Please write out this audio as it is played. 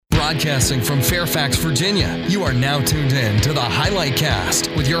Broadcasting from Fairfax, Virginia, you are now tuned in to the Highlight Cast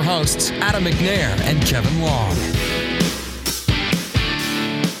with your hosts, Adam McNair and Kevin Long.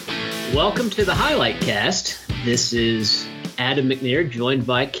 Welcome to the Highlight Cast. This is Adam McNair, joined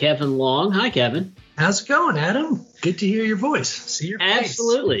by Kevin Long. Hi, Kevin. How's it going, Adam? Good to hear your voice. See your face.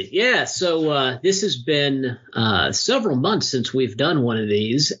 Absolutely. Yeah. So this has been several months since we've done one of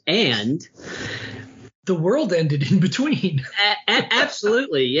these, and the world ended in between.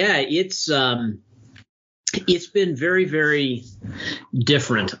 Absolutely. Yeah. It's been very, very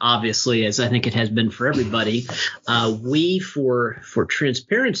different, obviously, as I think it has been for everybody. We, for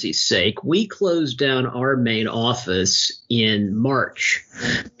transparency's sake, we closed down our main office in March.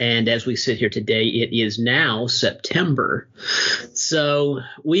 And as we sit here today, it is now September. So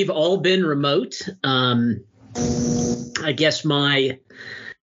we've all been remote. I guess my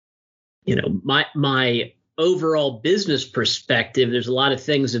overall business perspective, there's a lot of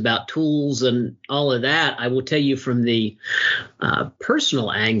things about tools and all of that. I will tell you from the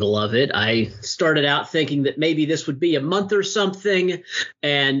personal angle of it, I started out thinking that maybe this would be a month or something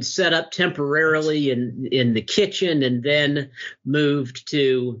and set up temporarily in the kitchen, and then moved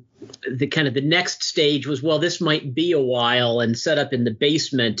to the next stage was, well, this might be a while, and set up in the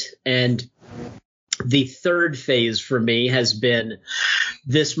basement. And the third phase for me has been,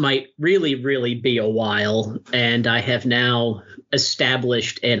 this might really, really be a while, and I have now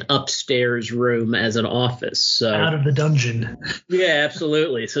established an upstairs room as an office. So out of the dungeon. Yeah,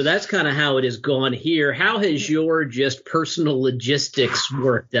 absolutely. So that's kind of how it has gone here. How has your just personal logistics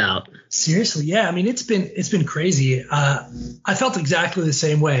worked out? Seriously, yeah. I mean, it's been crazy. I felt exactly the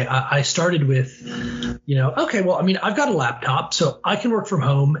same way. I started with, okay, well, I mean, I've got a laptop, so I can work from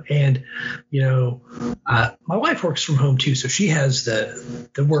home, and my wife works from home too, so she has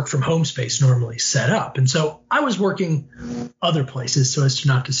the work from home space normally set up. And so I was working other places so as to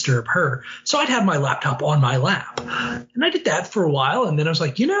not disturb her. So I'd have my laptop on my lap, and I did that for a while. And then I was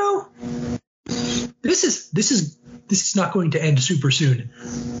like, this is not going to end super soon.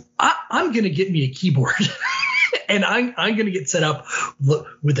 I'm going to get me a keyboard and I'm going to get set up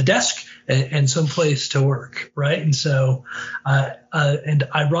with a desk and some place to work. Right. And so, and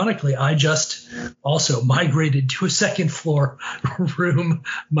ironically, I just also migrated to a second floor room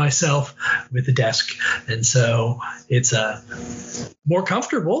myself with a desk. And so it's more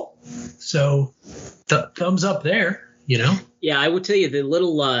comfortable. So thumbs up there. Yeah, I will tell you the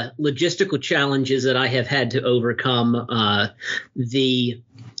little logistical challenges that I have had to overcome.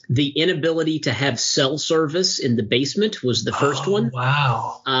 The inability to have cell service in the basement was the first one.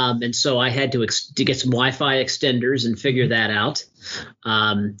 Wow. And so I had to get some Wi-Fi extenders and figure that out.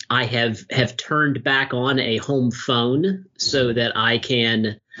 I have turned back on a home phone so that I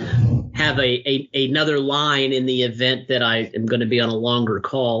can have another line in the event that I am going to be on a longer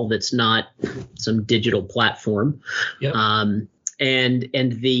call that's not some digital platform. Yep.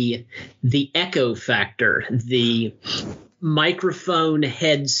 And the echo factor, the microphone,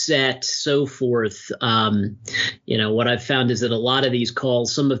 headset, so forth. What I've found is that a lot of these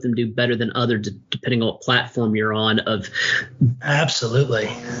calls, some of them do better than others, depending on what platform you're on, of absolutely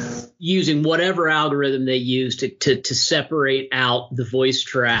using whatever algorithm they use to separate out the voice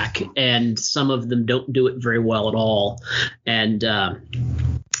track. And some of them don't do it very well at all. And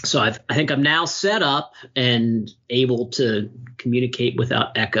so I think I'm now set up and able to communicate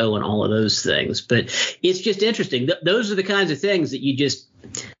without echo and all of those things. But it's just interesting. Those are the kinds of things that you just,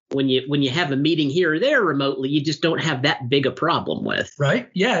 when you have a meeting here or there remotely, you just don't have that big a problem with. Right.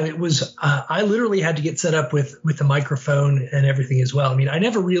 Yeah. It was, I literally had to get set up with the microphone and everything as well. I mean, I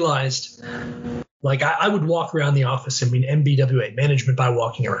never realized, like, I would walk around the office, MBWA, management by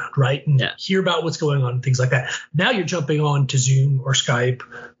walking around, right? And hear about what's going on and things like that. Now you're jumping on to Zoom or Skype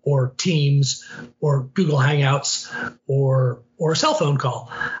or Teams or Google Hangouts or a cell phone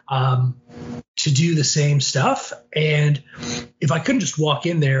call to do the same stuff. And if I couldn't just walk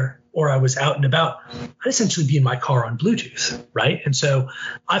in there or I was out and about, I'd essentially be in my car on Bluetooth, right? And so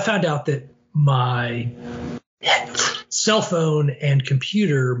I found out that my cell phone and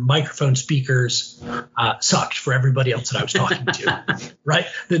computer microphone speakers sucked for everybody else that I was talking to, right?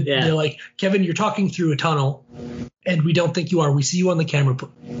 They're like, Kevin, you're talking through a tunnel and we don't think you are. We see you on the camera.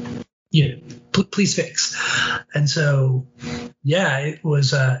 Please fix. And so, yeah, it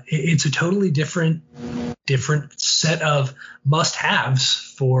was, it's a totally different set of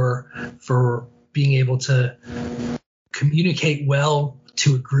must-haves for being able to communicate well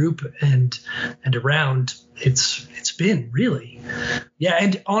to a group and around. It's been really,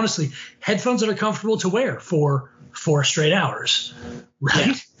 and honestly, headphones that are comfortable to wear for 4 straight hours,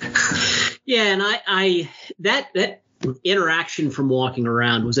 right? Yeah, and I that interaction from walking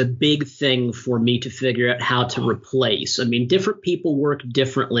around was a big thing for me to figure out how to replace. I mean, different people work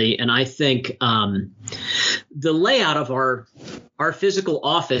differently, and I think the layout of our physical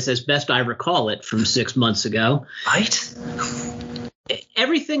office, as best I recall it from 6 months ago, right?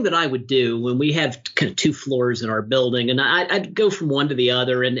 Everything that I would do when we have kind of 2 floors in our building, and I'd go from one to the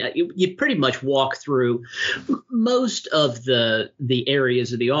other, and you pretty much walk through most of the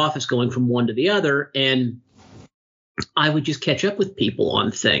areas of the office going from one to the other, and I would just catch up with people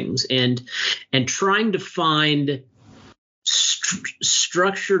on things and trying to find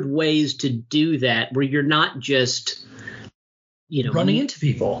structured ways to do that where you're not just, running into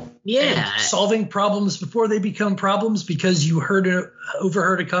people. Yeah. And solving problems before they become problems because you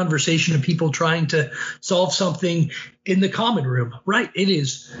overheard a conversation of people trying to solve something in the common room. Right. It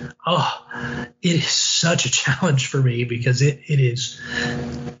is such a challenge for me because it is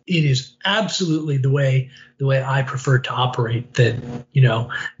absolutely the way I prefer to operate. That,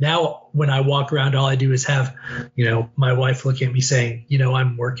 now when I walk around, all I do is have, my wife look at me saying,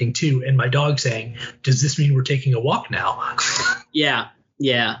 I'm working too. And my dog saying, does this mean we're taking a walk now? Yeah.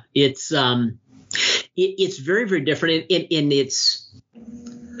 It's very, very different. And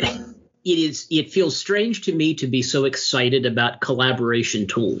it feels strange to me to be so excited about collaboration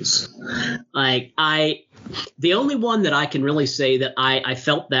tools. The only one that I can really say that I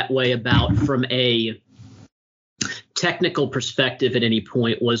felt that way about from a technical perspective at any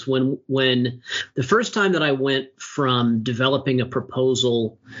point was when the first time that I went from developing a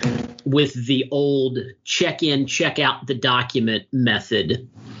proposal with the old check in, check out the document method,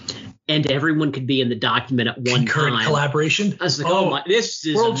 and everyone could be in the document at one Concurrent time. Collaboration. I was like, oh my, this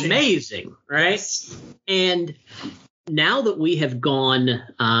is amazing, right? Yes. And now that we have gone,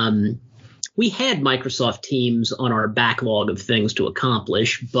 we had Microsoft Teams on our backlog of things to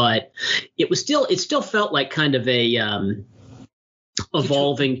accomplish, but it still felt like kind of a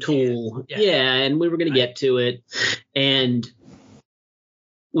evolving tool. Yeah, and we were going to get to it. And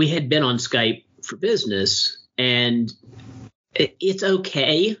we had been on Skype for Business, and it's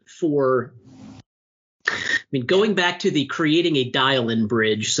okay for, going back to the creating a dial-in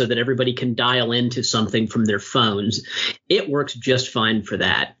bridge so that everybody can dial into something from their phones, it works just fine for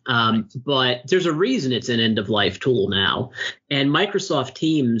that. But there's a reason it's an end-of-life tool now. And Microsoft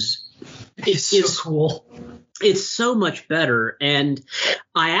Teams is so cool. It's so much better. And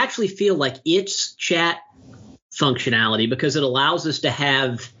I actually feel like its chat functionality, because it allows us to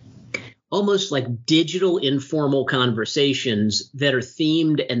have almost like digital informal conversations that are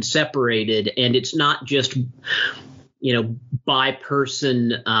themed and separated, and it's not just by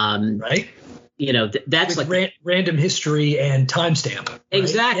person, right? That's with like random history and timestamp. Right?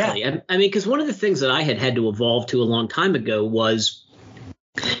 Exactly. Yeah. Because one of the things that I had to evolve to a long time ago was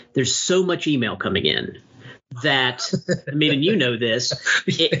there's so much email coming in that and you know this.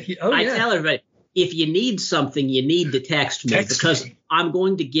 I tell everybody, if you need something, you need to text me because I'm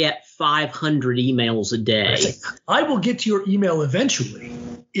going to get 500 emails a day. I will get to your email eventually.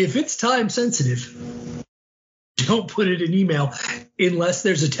 If it's time sensitive, don't put it in email unless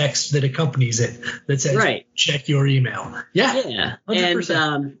there's a text that accompanies it that says, check your email. Yeah.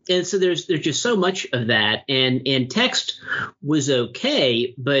 100%. And so there's just so much of that. And text was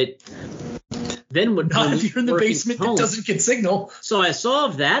okay, but then not if you're in the basement that doesn't get signal. So I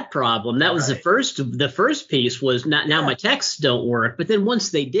solved that problem. That was the first piece was now my texts don't work. But then once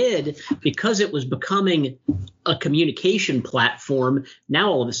they did, because it was becoming a communication platform,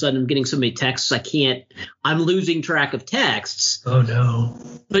 now all of a sudden I'm getting so many texts I'm losing track of texts. Oh no.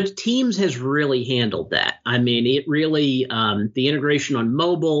 But Teams has really handled that. It really the integration on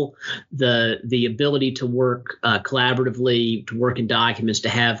mobile, the ability to work collaboratively, to work in documents, to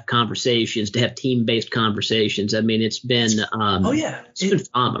have conversations, to have team-based conversations. It's been it's been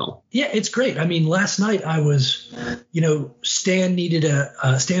phenomenal. Yeah, it's great. Last night I was, Stan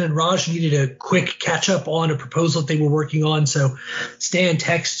and Raj needed a quick catch up on a proposal that they were working on. So Stan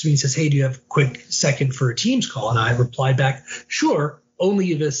texts me and says, hey, do you have a quick second for a Teams call? And I replied back, sure,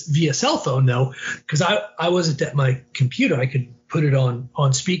 only via cell phone though, because I wasn't at my computer. I could put it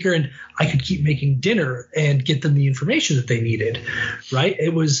on speaker and I could keep making dinner and get them the information that they needed. Right.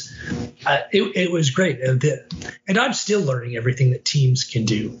 It was great. And I'm still learning everything that Teams can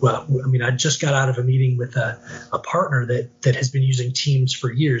do. Well, I just got out of a meeting with a partner that has been using Teams for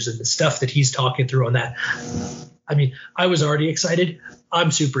years, and the stuff that he's talking through on that. I was already excited.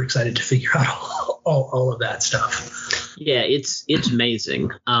 I'm super excited to figure out all of that stuff. Yeah, it's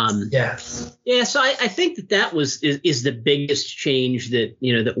amazing. So I think that is the biggest change that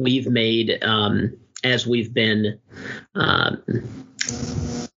that we've made as we've been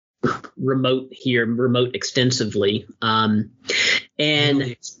remote extensively. And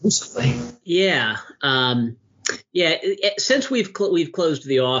really exclusively. Yeah. Since we've closed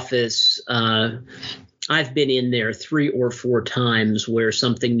the office, I've been in there 3 or 4 times where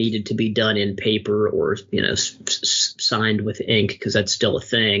something needed to be done in paper or, signed with ink, because that's still a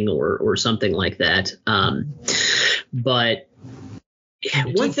thing, or something like that. But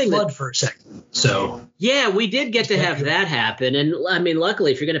one thing flood for a second. So yeah, we did get to have that happen. And I mean,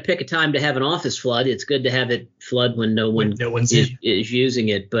 luckily, if you're going to pick a time to have an office flood, it's good to have it flood when no one's using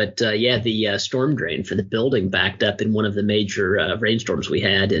it. But the storm drain for the building backed up in one of the major rainstorms we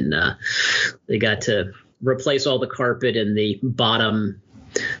had, and they got to replace all the carpet and the bottom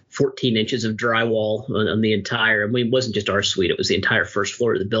 14 inches of drywall on the entire. I mean, it wasn't just our suite; it was the entire first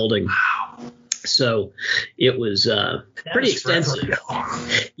floor of the building. Wow. So it was pretty extensive.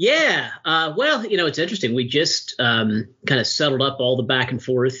 Yeah. Well, it's interesting. We just kind of settled up all the back and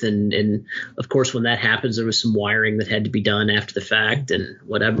forth. And of course, when that happens, there was some wiring that had to be done after the fact and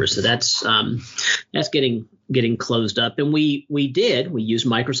whatever. So that's getting closed up. And we used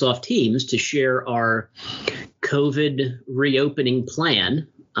Microsoft Teams to share our COVID reopening plan,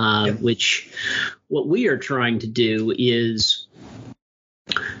 which what we are trying to do is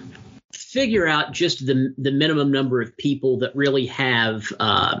figure out just the minimum number of people that really have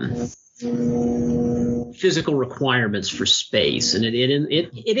physical requirements for space. And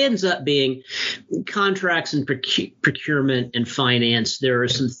it ends up being contracts and procurement and finance. There are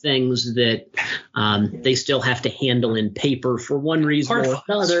some things that they still have to handle in paper for one reason or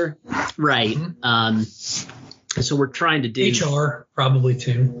another. Right. Mm-hmm. So we're trying to do HR probably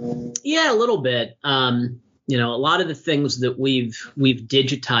too. Yeah, a little bit. A lot of the things that we've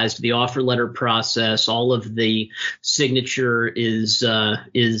digitized, the offer letter process, all of the signature is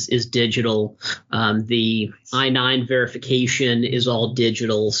digital. The I-9 verification is all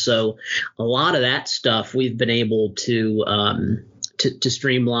digital. So a lot of that stuff we've been able to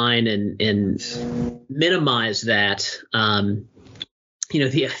streamline and minimize that.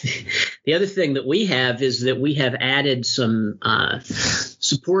 The other thing that we have is that we have added some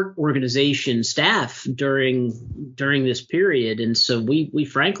support organization staff during this period. And so we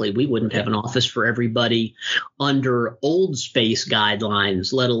frankly, we wouldn't have an office for everybody under old space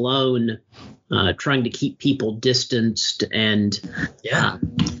guidelines, let alone trying to keep people distanced and,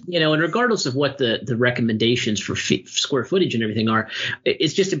 and regardless of what the recommendations for square footage and everything are,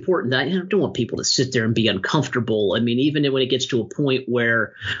 it's just important that I don't want people to sit there and be uncomfortable. I mean, even when it gets to a point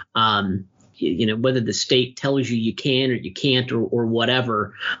where, whether the state tells you can or you can't or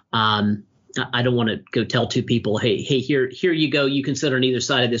whatever, I don't want to go tell 2 people, hey, here you go. You can sit on either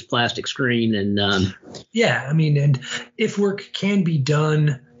side of this plastic screen. And and if work can be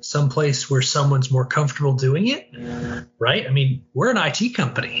done someplace where someone's more comfortable doing it, right? I mean, we're an IT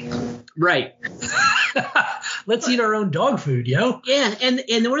company. Right. Let's eat our own dog food, yo. Yeah, and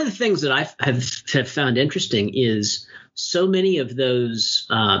one of the things that I have found interesting is so many of those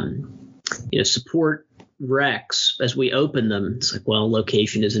support recs, as we open them, it's like, well,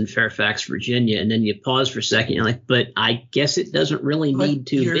 location is in Fairfax, Virginia, and then you pause for a second, you're like, but I guess it doesn't really need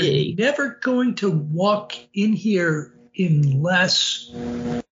to be. You're never going to walk in here unless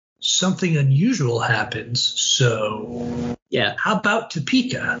something unusual happens. So yeah, how about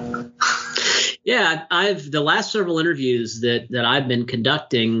Topeka? Yeah, the last several interviews that I've been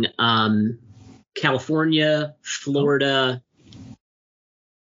conducting, California, Florida,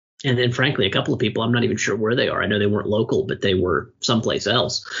 and then frankly, a couple of people, I'm not even sure where they are. I know they weren't local, but they were someplace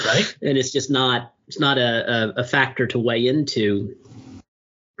else. Right. And it's just not a factor to weigh into,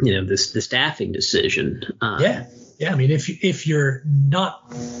 the staffing decision. Yeah. I mean, if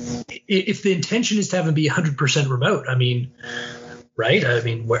the intention is to have them be 100% remote, I mean, right. I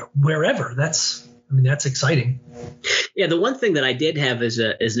mean, wherever that's exciting. Yeah. The one thing that I did have as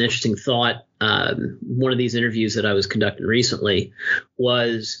an interesting thought, one of these interviews that I was conducting recently,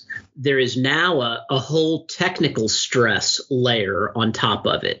 was there is now a whole technical stress layer on top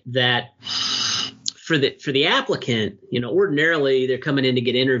of it that for the applicant, ordinarily they're coming in to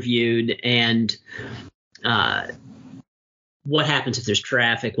get interviewed, and what happens if there's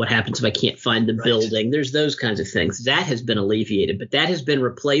traffic? What happens if I can't find the building? There's those kinds of things. That has been alleviated, but that has been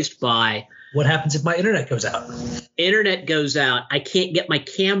replaced by what happens if my internet goes out? Internet goes out. I can't get my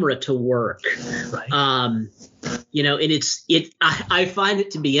camera to work. Right. And I find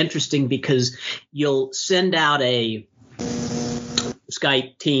it to be interesting because you'll send out a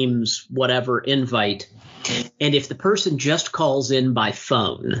Skype, Teams, whatever invite, and if the person just calls in by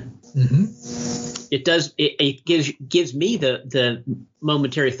phone, mm-hmm. it gives me the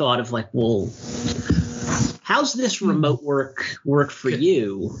momentary thought of like, well, how's this remote work for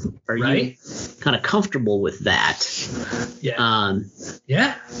you? Are you kind of comfortable with that? Yeah.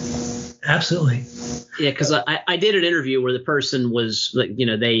 Yeah, absolutely. Yeah, because I did an interview where the person was like,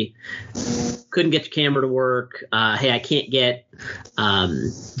 they couldn't get the camera to work. Hey, I can't get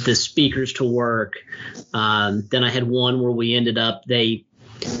the speakers to work. Then I had one where we ended up, they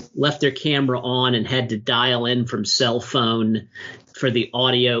left their camera on and had to dial in from cell phone for the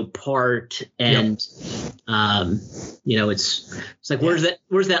audio part. And, it's like,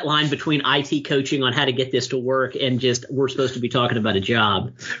 where's that line between IT coaching on how to get this to work and just, we're supposed to be talking about a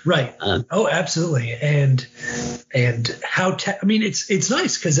job. Right. Oh, absolutely. And how, it's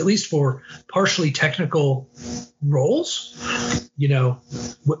nice because at least for partially technical roles,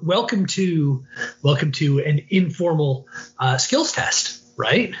 welcome to an informal skills test.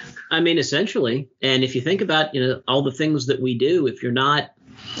 Right. I mean, essentially. And if you think about, all the things that we do, if you're not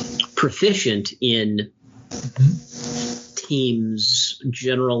proficient in Teams,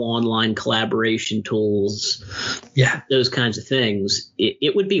 general online collaboration tools, those kinds of things,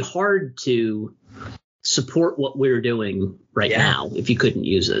 it would be hard to support what we're doing right now if you couldn't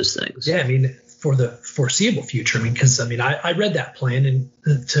use those things. Yeah. I mean, for the foreseeable future. I read that plan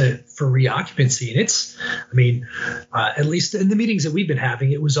for reoccupancy, and it's, at least in the meetings that we've been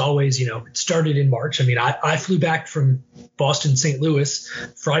having, it was always, it started in March. I flew back from Boston, St. Louis,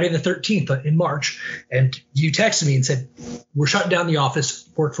 Friday the 13th in March, and you texted me and said, we're shutting down the office,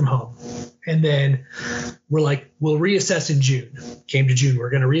 work from home. And then we're like, we'll reassess in June. Came to June.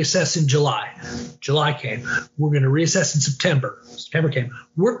 We're going to reassess in July. July came. We're going to reassess in September. September came.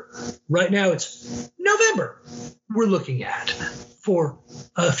 Right now it's November. We're looking at for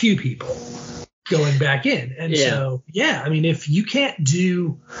a few people going back in. And so, if you can't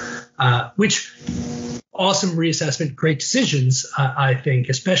do, which awesome reassessment, great decisions, I think,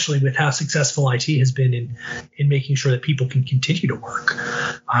 especially with how successful IT has been in making sure that people can continue to work.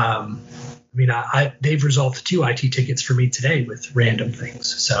 They've resolved 2 IT tickets for me today with random things.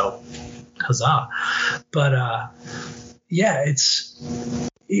 So huzzah. But it's,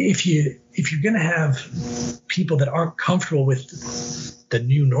 if you're going to have people that aren't comfortable with the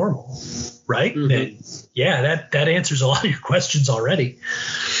new normal, right? Then that answers a lot of your questions already.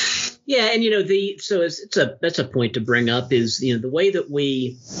 Yeah, and that's a point to bring up is the way that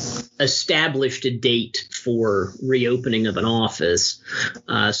we established a date for reopening of an office.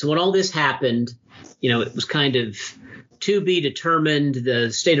 So when all this happened, it was kind of to be determined.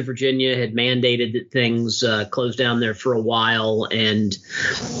 The state of Virginia had mandated that things close down there for a while, and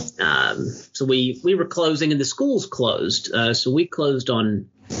so we were closing, and the schools closed. So we closed on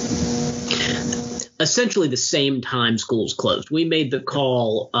essentially the same time schools closed. We made the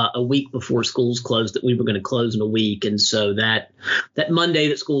call a week before schools closed that we were going to close in a week, and so that Monday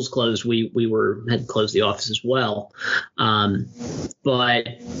that schools closed, we had to close the office as well. But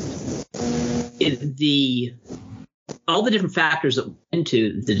all the different factors that went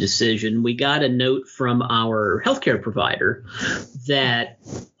into the decision, we got a note from our healthcare provider that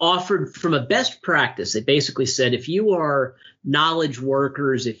offered from a best practice. They basically said, if you are knowledge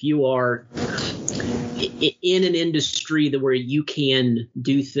workers, if you are in an industry where you can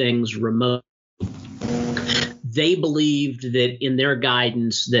do things remote, they believed that in their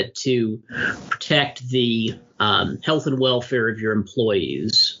guidance that to protect the health and welfare of your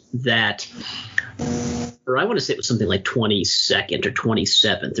employees, that, or I want to say it was something like 22nd or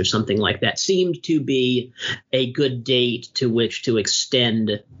 27th or something like that, seemed to be a good date to which to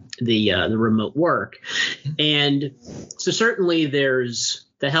extend the remote work. And so certainly there's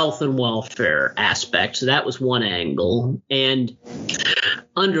the health and welfare aspect. So that was one angle. And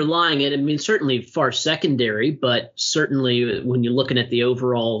underlying it, certainly far secondary, but certainly when you're looking at the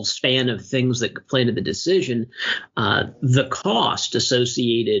overall span of things that play into the decision, the cost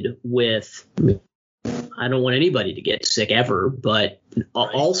associated with, I don't want anybody to get sick ever, but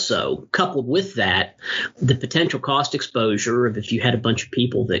also coupled with that, the potential cost exposure of if you had a bunch of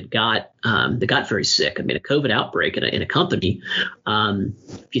people that got very sick. A COVID outbreak in a company.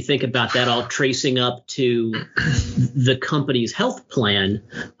 If you think about that, all tracing up to the company's health plan,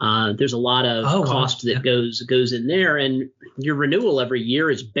 there's a lot of cost that goes in there, and your renewal every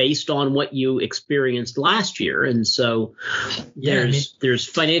year is based on what you experienced last year, and so there's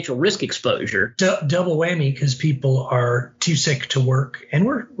financial risk exposure. Double whammy, because people are too sick to work, and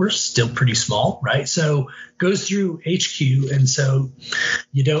we're still pretty small, right? So goes through HQ, and so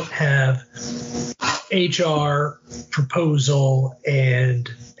you don't have HR, proposal, and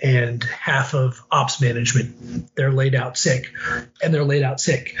half of ops management. They're laid out sick.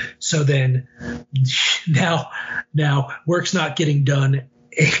 So then now work's not getting done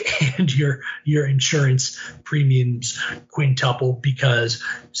and your insurance premiums quintuple because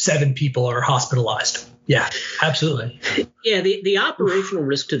 7 people are hospitalized. Yeah, absolutely. Yeah, the operational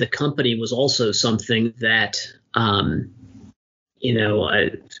risk to the company was also something that, I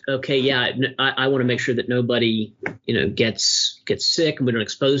want to make sure that nobody, gets sick and we don't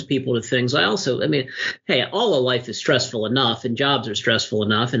expose people to things. All of life is stressful enough and jobs are stressful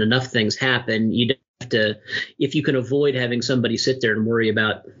enough and enough things happen. You don't have to, if you can avoid having somebody sit there and worry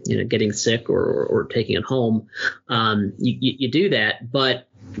about, getting sick or taking it home, you do that. But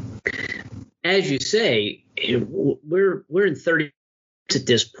as you say, we're in 30 at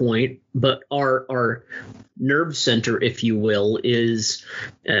this point, but our nerve center, if you will, is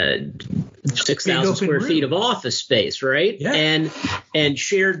 6,000 square feet of office space, right? Yeah. And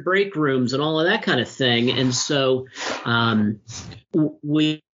shared break rooms and all of that kind of thing. And so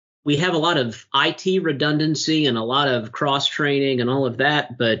we have a lot of IT redundancy and a lot of cross training and all of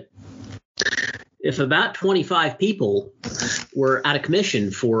that, but if about 25 people were out of commission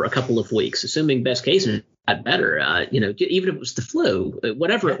for a couple of weeks, assuming best case got better, even if it was the flu,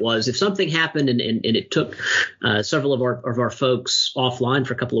 whatever it was, if something happened and it took several of our folks offline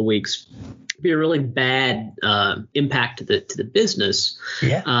for a couple of weeks, it'd be a really bad impact to the business.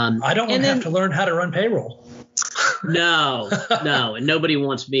 Yeah, I don't want to have to learn how to run payroll. No, and nobody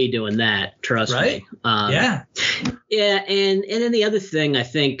wants me doing that. Trust me. Yeah, and then the other thing, I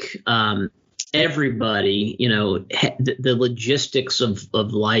think. Everybody, the logistics of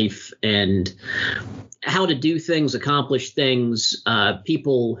life and how to do things, accomplish things,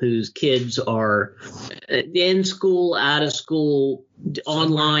 people whose kids are in school, out of school,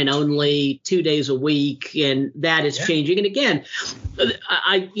 online only, 2 days a week, and that is changing. And again,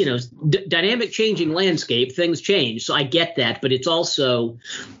 dynamic changing landscape, things change. So I get that, but it's also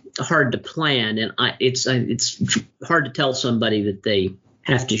hard to plan. And it's hard to tell somebody that they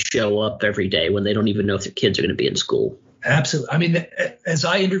have to show up every day when they don't even know if their kids are going to be in school. Absolutely. I mean, as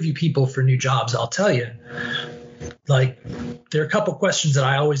I interview people for new jobs, I'll tell you, like, there are a couple questions that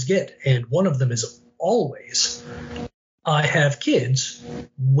I always get. And one of them is always, I have kids.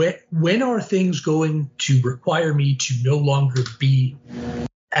 When are things going to require me to no longer be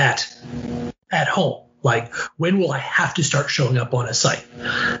at home? Like, when will I have to start showing up on a site?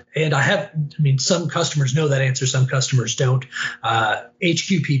 And some customers know that answer, some customers don't.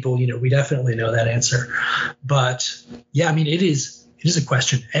 HQ people, we definitely know that answer. But yeah, it is a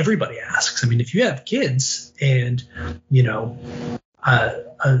question everybody asks. If you have kids and,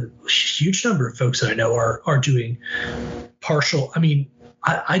 a huge number of folks that I know are doing partial.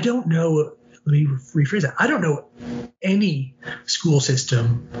 I don't know. Let me rephrase that. I don't know any school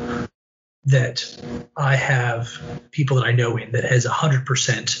system that I have people that I know in that has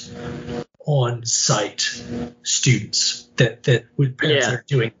 100% on-site students that with parents that are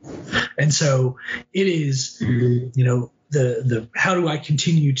doing. And so it is, the how do I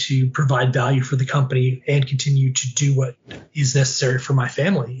continue to provide value for the company and continue to do what is necessary for my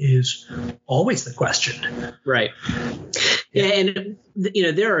family is always the question. Right. Yeah, and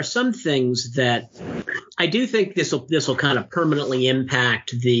there are some things that I do think this will kind of permanently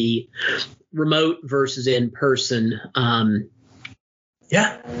impact the remote versus in person.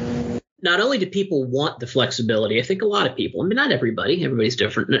 Not only do people want the flexibility, I think a lot of people, not everybody's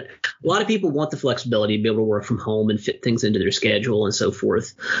different. A lot of people want the flexibility to be able to work from home and fit things into their schedule and so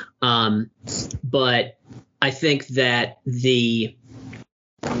forth. But I think that the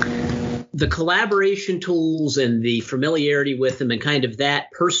collaboration tools and the familiarity with them and kind of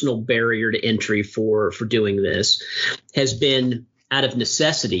that personal barrier to entry for doing this has been out of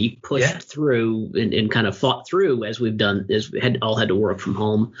necessity pushed through and kind of fought through as we had to work from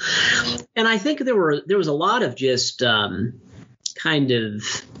home. And I think there was a lot of just kind of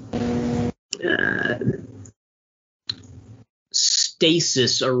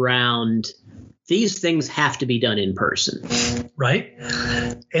stasis around these things have to be done in person. Right.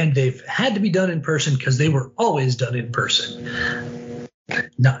 And they've had to be done in person because they were always done in person.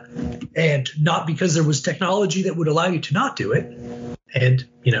 Not because there was technology that would allow you to not do it. And,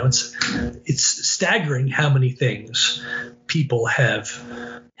 it's staggering how many things people have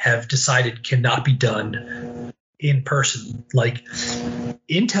decided cannot be done in person, like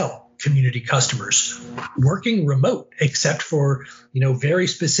Intel community customers working remote, except for, very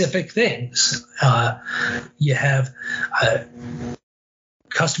specific things. You have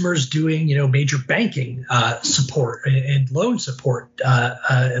customers doing, major banking support and loan support,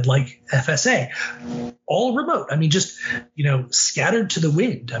 like FSA, all remote. Just, scattered to the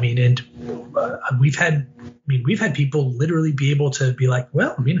wind. And we've had people literally be able to be like,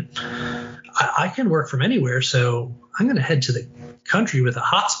 well, I can work from anywhere, so I'm going to head to country with a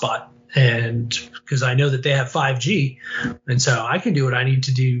hotspot, and because I know that they have 5G, and so I can do what I need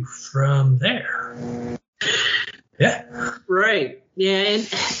to do from there. Yeah. Right. Yeah. And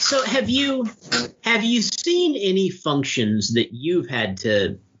so have you seen any functions that you've had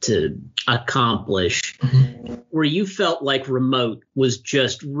to accomplish where you felt like remote was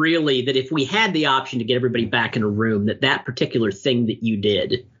just really that if we had the option to get everybody back in a room, that particular thing that you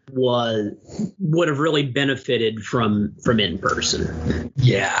did would have really benefited from in person?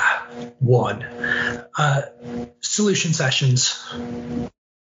 Yeah. One, solution sessions.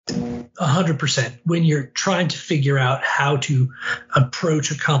 100%. When you're trying to figure out how to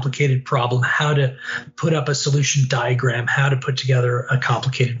approach a complicated problem, how to put up a solution diagram, how to put together a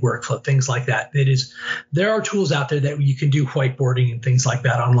complicated workflow, things like that. There are tools out there that you can do whiteboarding and things like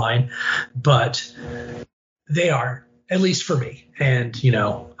that online, but they are, at least for me, and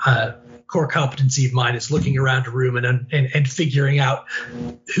core competency of mine is looking around a room and figuring out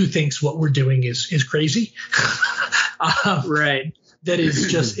who thinks what we're doing is crazy. Right. That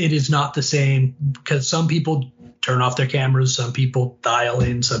is just, it is not the same, because some people turn off their cameras, some people dial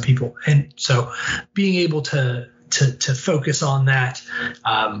in, some people, and so being able to focus on that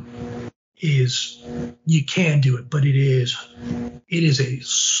is, you can do it, but it is a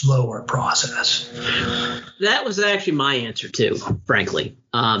slower process. That was actually my answer too, frankly.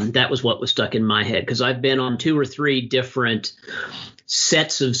 That was what was stuck in my head, because I've been on 2 or 3 different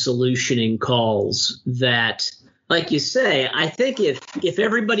sets of solutioning calls that, like you say, I think if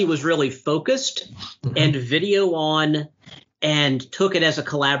everybody was really focused and video on and took it as a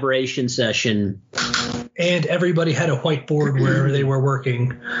collaboration session, and everybody had a whiteboard wherever they were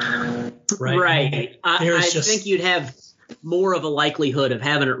working, right? I think you'd have more of a likelihood of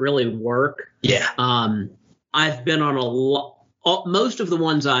having it really work. Yeah. I've been on most of the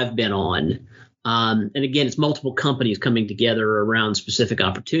ones I've been on. And again, it's multiple companies coming together around specific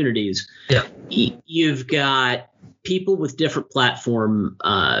opportunities. Yeah. You've got people with different platform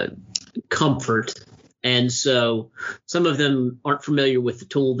comfort. And so some of them aren't familiar with the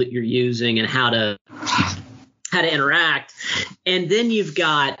tool that you're using and how to interact. And then you've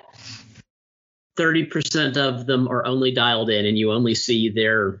got 30% of them are only dialed in and you only see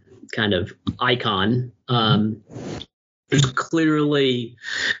their kind of icon. There's clearly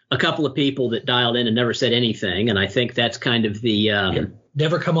a couple of people that dialed in and never said anything. And I think that's kind of the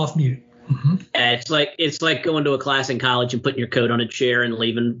never come off mute. Mm-hmm. It's like going to a class in college and putting your coat on a chair and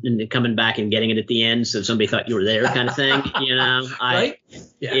leaving and then coming back and getting it at the end so somebody thought you were there, kind of thing. Right?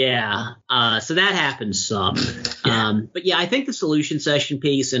 Yeah. So that happens some. Yeah. But yeah, I think the solution session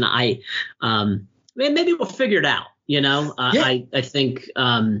piece, and maybe we'll figure it out. I think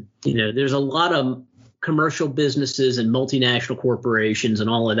there's a lot of commercial businesses and multinational corporations and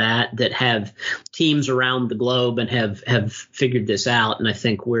all of that have teams around the globe and have figured this out. And I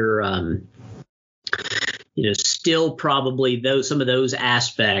think we're, still probably some of those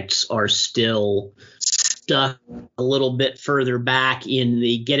aspects are still stuck a little bit further back in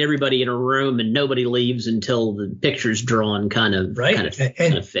the get everybody in a room and nobody leaves until the picture's drawn kind of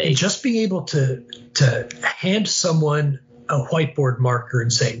phase. And just being able to hand someone a whiteboard marker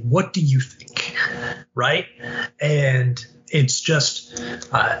and say, what do you think? Right. And it's just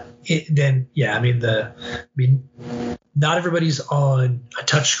not everybody's on a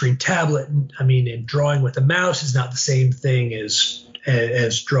touchscreen tablet. And drawing with a mouse is not the same thing as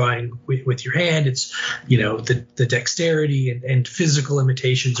drawing with your hand. It's, the dexterity and physical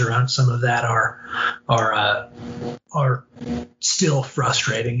limitations around some of that are still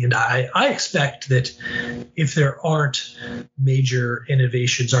frustrating. And I expect that if there aren't major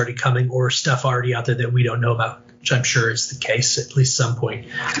innovations already coming or stuff already out there that we don't know about, which I'm sure is the case at least some point,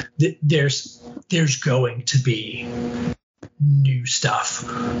 there's going to be new stuff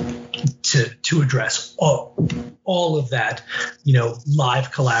to address all of that,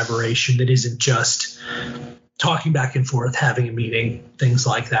 live collaboration that isn't just talking back and forth, having a meeting, things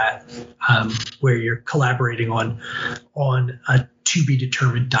like that, where you're collaborating on a to be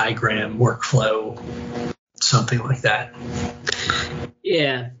determined diagram, workflow, something like that.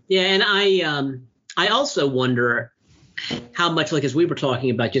 Yeah. And I also wonder how much, like, as we were talking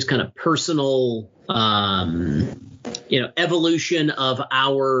about, just kind of personal, evolution of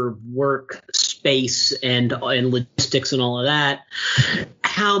our work space and logistics and all of that,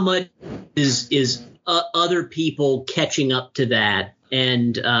 how much is other people catching up to that,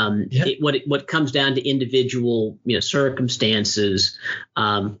 and what comes down to individual circumstances,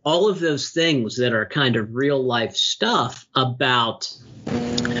 all of those things that are kind of real life stuff about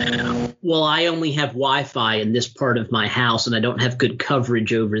well, I only have Wi-Fi in this part of my house and I don't have good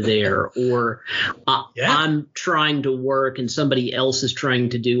coverage over there, or I'm trying to work and somebody else is trying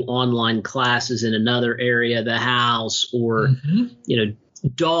to do online classes in another area of the house, or,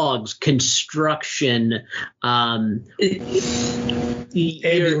 dogs, construction,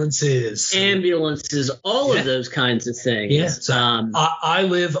 ambulances, all of those kinds of things. Yeah. So I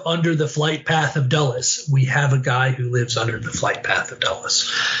live under the flight path of Dulles. We have a guy who lives under the flight path of Dulles.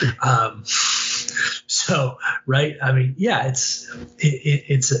 So, right. I mean, yeah, it's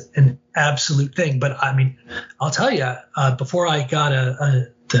an absolute thing. But I mean, I'll tell you, before I got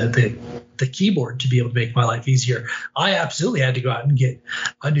the keyboard to be able to make my life easier, I absolutely had to go out and get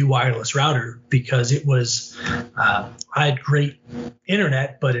a new wireless router, because it was I had great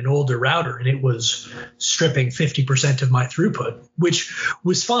internet but an older router, and it was stripping 50% of my throughput, which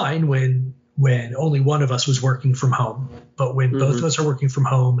was fine when only one of us was working from home. But when both of us are working from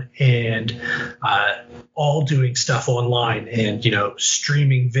home and all doing stuff online, and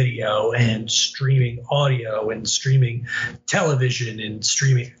streaming video and streaming audio and streaming television and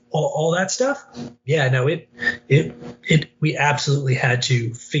streaming all that stuff, we absolutely had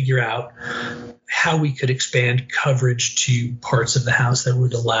to figure out how we could expand coverage to parts of the house that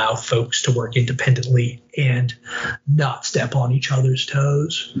would allow folks to work independently and not step on each other's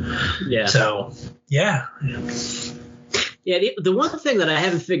toes. Yeah. So, yeah. Yeah, the one thing that I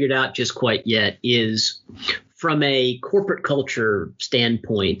haven't figured out just quite yet is, from a corporate culture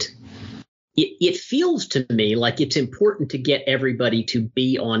standpoint, it feels to me like it's important to get everybody to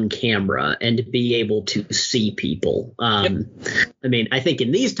be on camera and to be able to see people. I mean, I think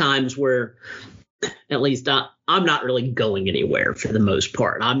in these times where, at least I'm not really going anywhere for the most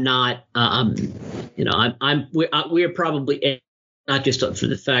part. I'm not, we're probably, not just for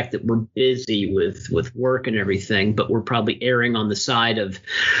the fact that we're busy with work and everything, but we're probably erring on the side of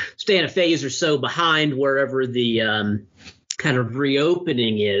staying a phase or so behind wherever the kind of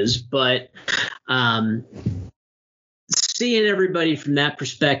reopening is. But seeing everybody from that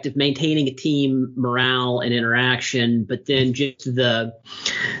perspective, maintaining a team morale and interaction, but then just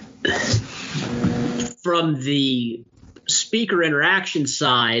from the speaker interaction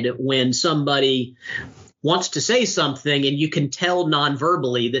side, when somebody wants to say something and you can tell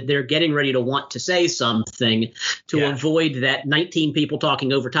non-verbally that they're getting ready to want to say something, to avoid that 19 people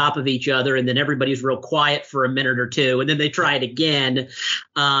talking over top of each other and then everybody's real quiet for a minute or two and then they try it again.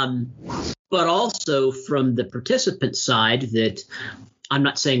 But also from the participant side, that I'm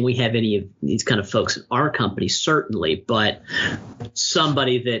not saying we have any of these kind of folks in our company, certainly, but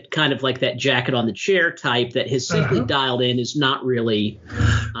somebody that kind of like that jacket on the chair type that has simply dialed in is not really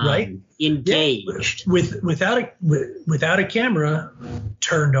engaged. Yeah. Without a camera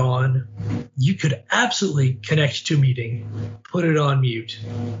turned on, you could absolutely connect to a meeting, put it on mute,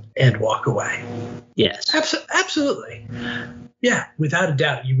 and walk away. Yes, absolutely. Yeah, without a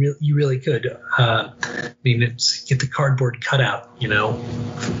doubt, you really could. It's get the cardboard cutout,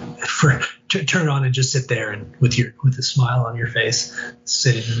 turn on and just sit there and with a smile on your face,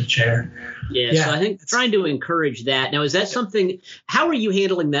 sitting in a chair. Yeah, so I think trying to encourage that. Now, is that something? How are you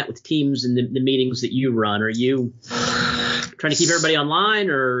handling that with teams and the meetings that you run? Are you trying to keep everybody online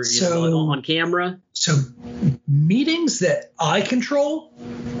or on camera? So meetings that I control,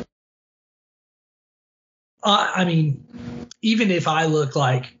 even if I look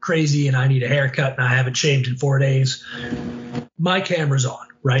like crazy and I need a haircut and I haven't shaved in 4 days, my camera's on,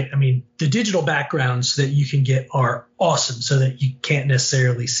 right? I mean, the digital backgrounds that you can get are awesome, so that you can't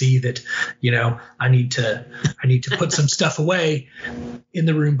necessarily see that, I need to put some stuff away in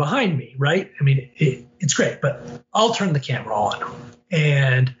the room behind me, right? I mean, it's great, but I'll turn the camera on,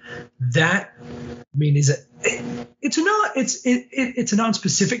 and that, it's a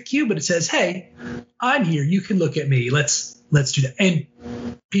non-specific cue, but it says, hey, I'm here. You can look at me. Let's do that. And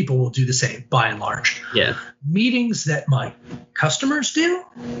people will do the same by and large. Yeah. Meetings that my customers do,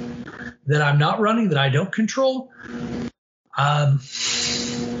 that I'm not running, that I don't control,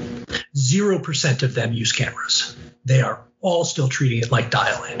 0% of them use cameras. They are all still treating it like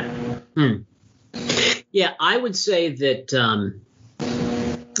dial-in. Yeah, I would say that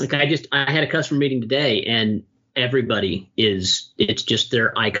I had a customer meeting today, and it's just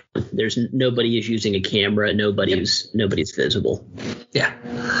their icon. Nobody is using a camera. Nobody's visible. Yeah.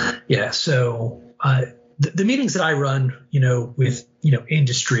 So the meetings that I run, with,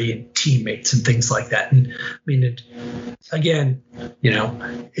 industry and teammates and things like that. And again,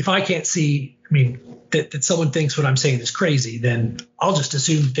 if I can't see, that someone thinks what I'm saying is crazy, then I'll just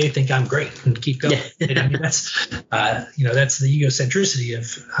assume they think I'm great and keep going. And I mean, that's the egocentricity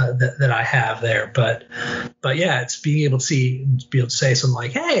of that I have there. But yeah, it's being able to say something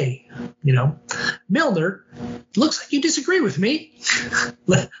like, hey, Milner, looks like you disagree with me.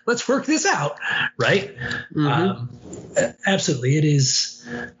 Let's work this out, right? Mm-hmm. Absolutely, it is.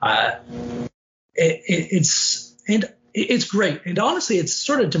 It's great. And honestly, it's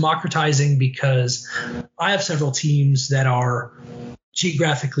sort of democratizing because I have several teams that are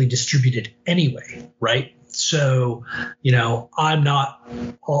geographically distributed anyway, right? So, I'm not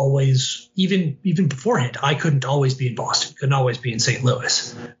always, even beforehand, I couldn't always be in Boston, couldn't always be in St.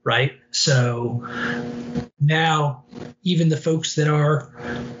 Louis, right? So now even the folks that are,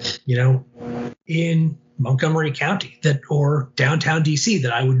 in Montgomery County or downtown DC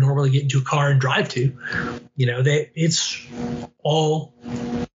that I would normally get into a car and drive to, it's all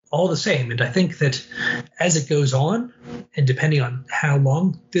the same. And I think that as it goes on, and depending on how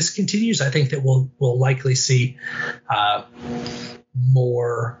long this continues, I think that we'll likely see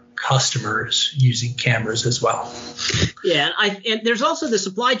more customers using cameras as well. Yeah, and there's also the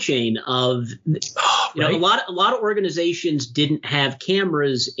supply chain of right? a lot of organizations didn't have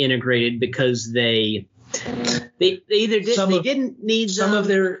cameras integrated because they either didn't need some of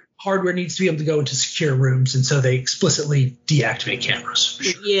their hardware needs to be able to go into secure rooms, and so they explicitly deactivate cameras.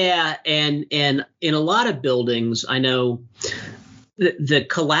 Sure. Yeah, and in a lot of buildings, I know the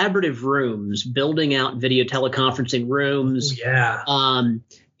collaborative rooms, building out video teleconferencing rooms. Oh, yeah.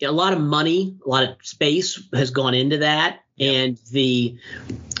 A lot of money, a lot of space has gone into that, and the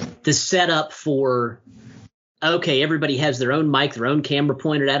setup for. Okay, everybody has their own mic, their own camera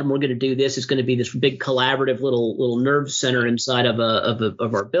pointed at them. We're going to do this. It's going to be this big collaborative little nerve center inside of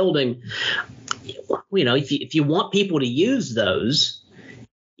our building. If you want people to use those,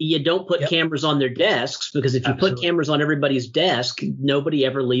 you don't put cameras on their desks, because if you put cameras on everybody's desk, nobody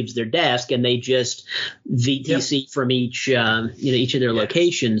ever leaves their desk, and they just VTC from each of their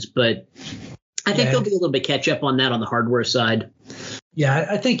locations. But I think there'll be a little bit catch up on that on the hardware side. Yeah,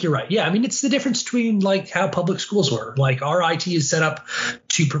 I think you're right. Yeah, I mean, it's the difference between like how public schools were. Like our IT is set up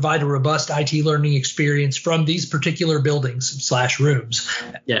to provide a robust IT learning experience from these particular buildings / rooms.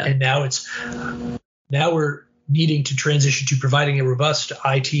 Yeah. And now we're needing to transition to providing a robust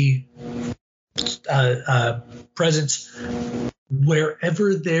IT presence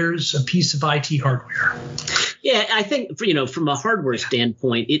wherever there's a piece of IT hardware. Yeah, I think, from a hardware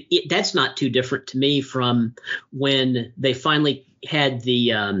standpoint, that's not too different to me from when they finally had the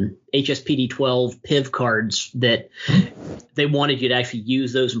HSPD12 PIV cards that they wanted you to actually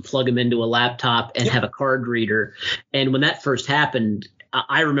use those and plug them into a laptop and have a card reader. And when that first happened,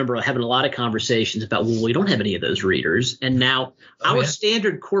 I remember having a lot of conversations about, well, we don't have any of those readers. And now our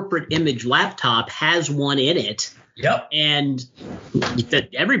standard corporate image laptop has one in it. Yep. And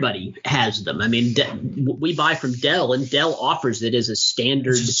everybody has them. I mean, we buy from Dell, and Dell offers it as a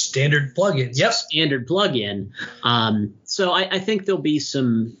standard plugin. Yep. Standard plugin. So I think there'll be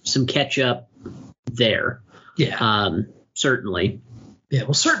some catch up there. Yeah. Certainly. Yeah.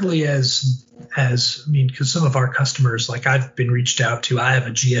 Well, certainly because some of our customers, like I've been reached out to, I have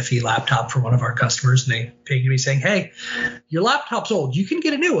a GFE laptop for one of our customers, and they pinged me saying, hey, your laptop's old. You can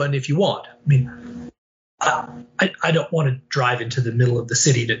get a new one if you want. I mean, I don't want to drive into the middle of the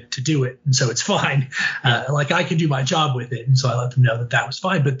city to do it, and so it's fine. Like I can do my job with it, and so I let them know that was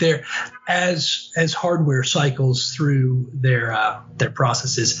fine. But as hardware cycles through their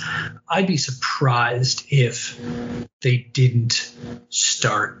processes, I'd be surprised if they didn't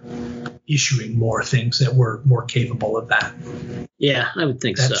start issuing more things that were more capable of that. Yeah, I would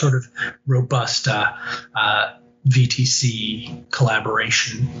think that sort of robust VTC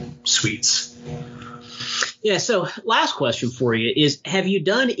collaboration suites. Yeah. So last question for you is, have you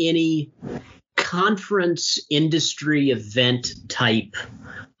done any conference industry event type,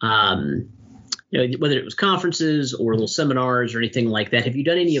 whether it was conferences or little seminars or anything like that? Have you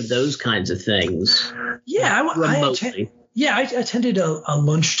done any of those kinds of things? Yeah. Remotely? I attended a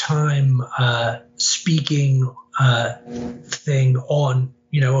lunchtime speaking thing on,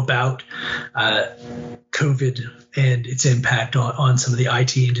 about COVID and its impact on some of the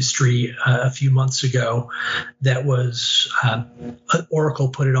IT industry a few months ago. That was Oracle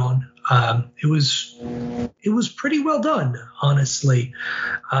put it on. It was pretty well done, honestly.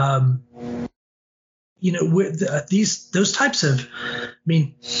 With those types of,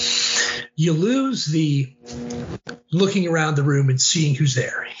 you lose the looking around the room and seeing who's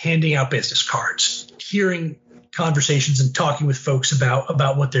there, handing out business cards, hearing conversations and talking with folks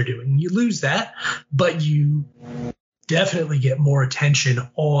about what they're doing. You lose that, but definitely get more attention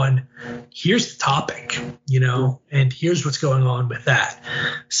on here's the topic, and here's what's going on with that.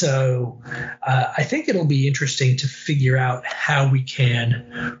 So I think it'll be interesting to figure out how we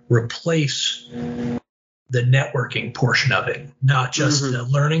can replace the networking portion of it, not just the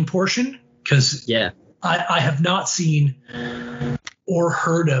learning portion, because I have not seen or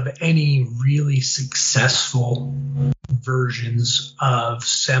heard of any really successful versions of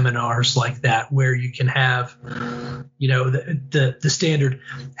seminars like that where you can have, the standard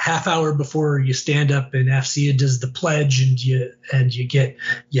half hour before you stand up and FCA does the pledge, and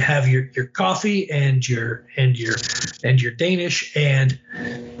you have your coffee and your Danish, and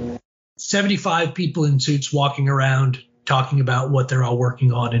 75 people in suits walking around talking about what they're all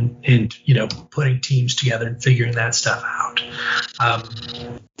working on and putting teams together and figuring that stuff out.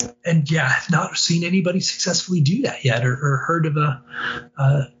 I've not seen anybody successfully do that yet, or heard of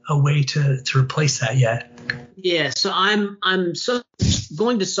a way to replace that yet. Yeah, so I'm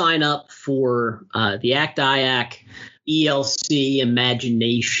going to sign up for the ACT-IAC ELC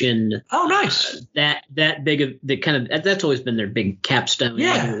Imagination. Oh, nice. That big of the kind of that's always been their big capstone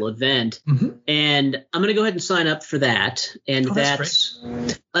annual event, and I'm going to go ahead and sign up for that. And that's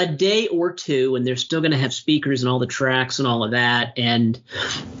a day or two, and they're still going to have speakers and all the tracks and all of that. And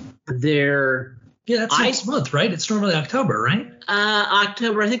that's next month, right? It's normally October, right?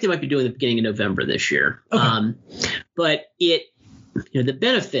 October. I think they might be doing the beginning of November this year. Okay. But the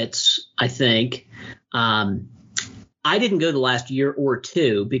benefits, I think. I didn't go the last year or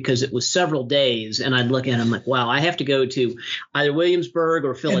two because it was several days, and I'd look at it, I'm like, wow, I have to go to either Williamsburg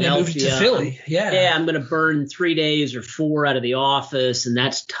or Philadelphia. And then move to Philly. Yeah, I'm going to burn 3 days or 4 out of the office, and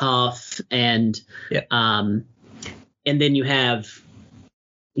that's tough. And and then you have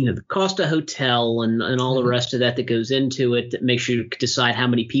the cost of hotel and all the rest of that goes into it that makes you decide how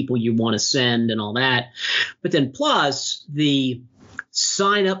many people you want to send and all that. But then plus the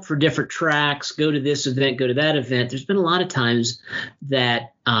sign up for different tracks, go to this event, go to that event. There's been a lot of times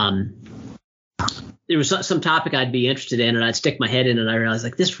that there was some topic I'd be interested in, and I'd stick my head in, and I realized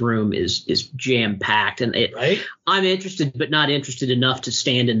like this room is jam packed, and I'm interested but not interested enough to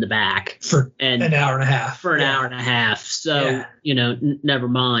stand in the back for an hour and a half. For an hour and a half, so never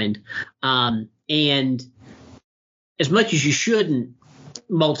mind. And as much as you shouldn't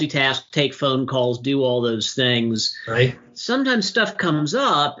multitask, take phone calls, do all those things. Right. Sometimes stuff comes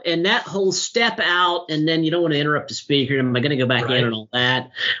up, and that whole step out, and then you don't want to interrupt the speaker. Am I going to go back in and all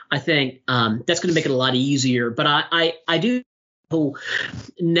that? I think that's going to make it a lot easier. But I do whole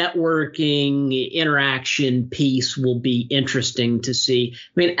networking interaction piece will be interesting to see.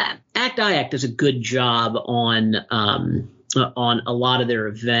 I mean, ACT-IAC does a good job on a lot of their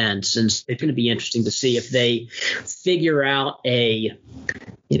events, and it's going to be interesting to see if they figure out a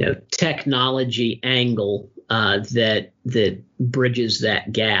technology angle that bridges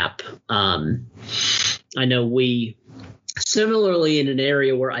that gap. I know we similarly in an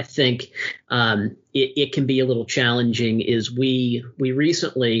area where I think it can be a little challenging is we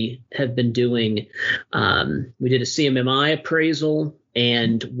recently have been doing we did a CMMI appraisal.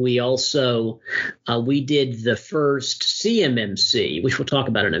 And we also we did the first CMMC, which we'll talk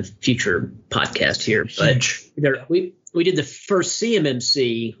about in a future podcast here. But we did the first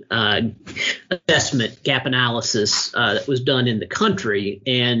CMMC assessment gap analysis that was done in the country,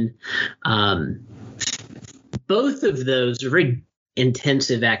 and both of those are very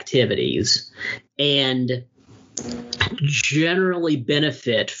intensive activities, and generally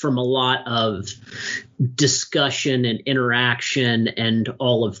benefit from a lot of discussion and interaction and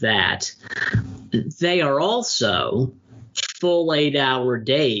all of that. They are also full 8-hour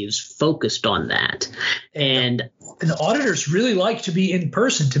days focused on that. And the auditors really like to be in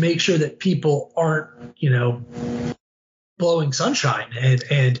person to make sure that people aren't, blowing sunshine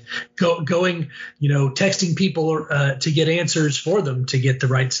and going, texting people to get answers for them to get the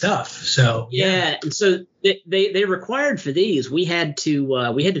right stuff. So yeah, and so they required for these we had to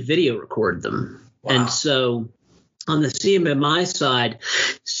video record them. Wow. And so on the CMMI side,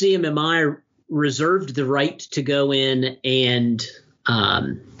 CMMI reserved the right to go in and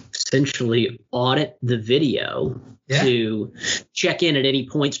essentially audit the video to check in at any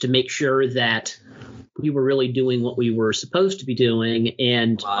points to make sure that we were really doing what we were supposed to be doing,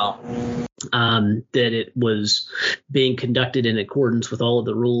 and that it was being conducted in accordance with all of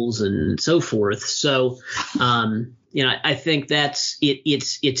the rules and so forth. So, I think that's it.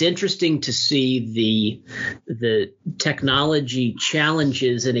 It's interesting to see the technology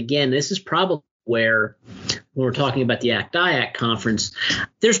challenges, and again, this is probably where when we're talking about the ACT-IAC conference,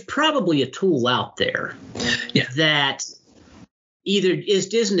 there's probably a tool out there that either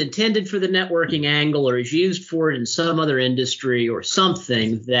isn't intended for the networking angle or is used for it in some other industry or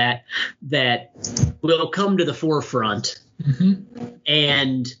something that will come to the forefront.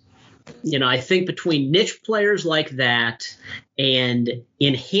 And I think between niche players like that and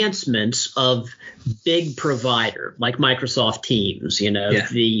enhancements of big provider like Microsoft Teams,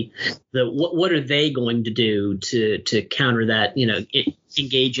 what are they going to do to counter that,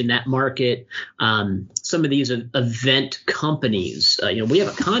 engage in that market? Some of these event companies, we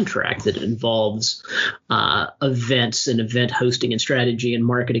have a contract that involves events and event hosting and strategy and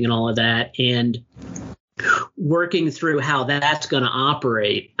marketing and all of that. And working through how that's going to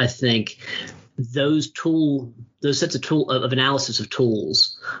operate, I think those sets of analysis of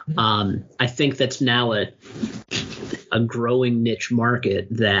tools, I think that's now a growing niche market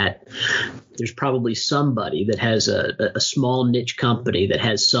that there's probably somebody that has a small niche company that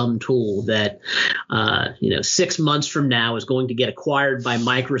has some tool that 6 months from now is going to get acquired by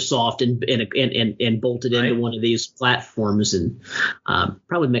Microsoft and bolted into one of these platforms and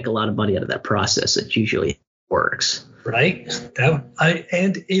probably make a lot of money out of that process. It usually works. Right.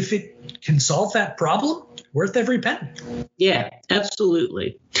 And if it can solve that problem, worth every penny. Yeah,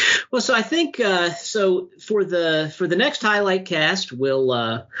 absolutely. Well, so I think so for the next Highlight Cast,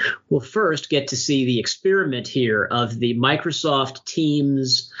 we'll first get to see the experiment here of the Microsoft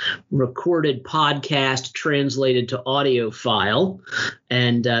Teams recorded podcast translated to audio file,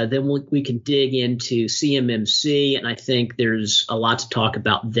 and then we can dig into CMMC, and I think there's a lot to talk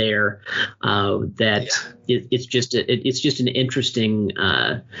about there. It's just an interesting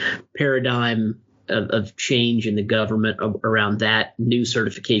paradigm of change in the government around that new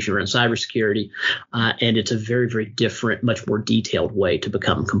certification around cybersecurity. And it's a very, very different, much more detailed way to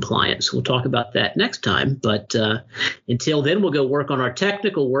become compliant. So we'll talk about that next time. But until then, we'll go work on our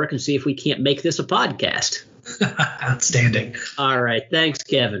technical work and see if we can't make this a podcast. Outstanding. All right. Thanks,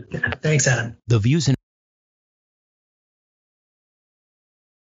 Kevin. Thanks, Adam. The views and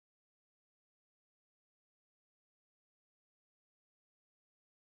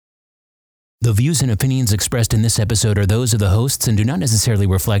The views and opinions expressed in this episode are those of the hosts and do not necessarily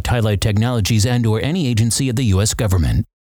reflect Highlight Technologies and/or any agency of the U.S. government.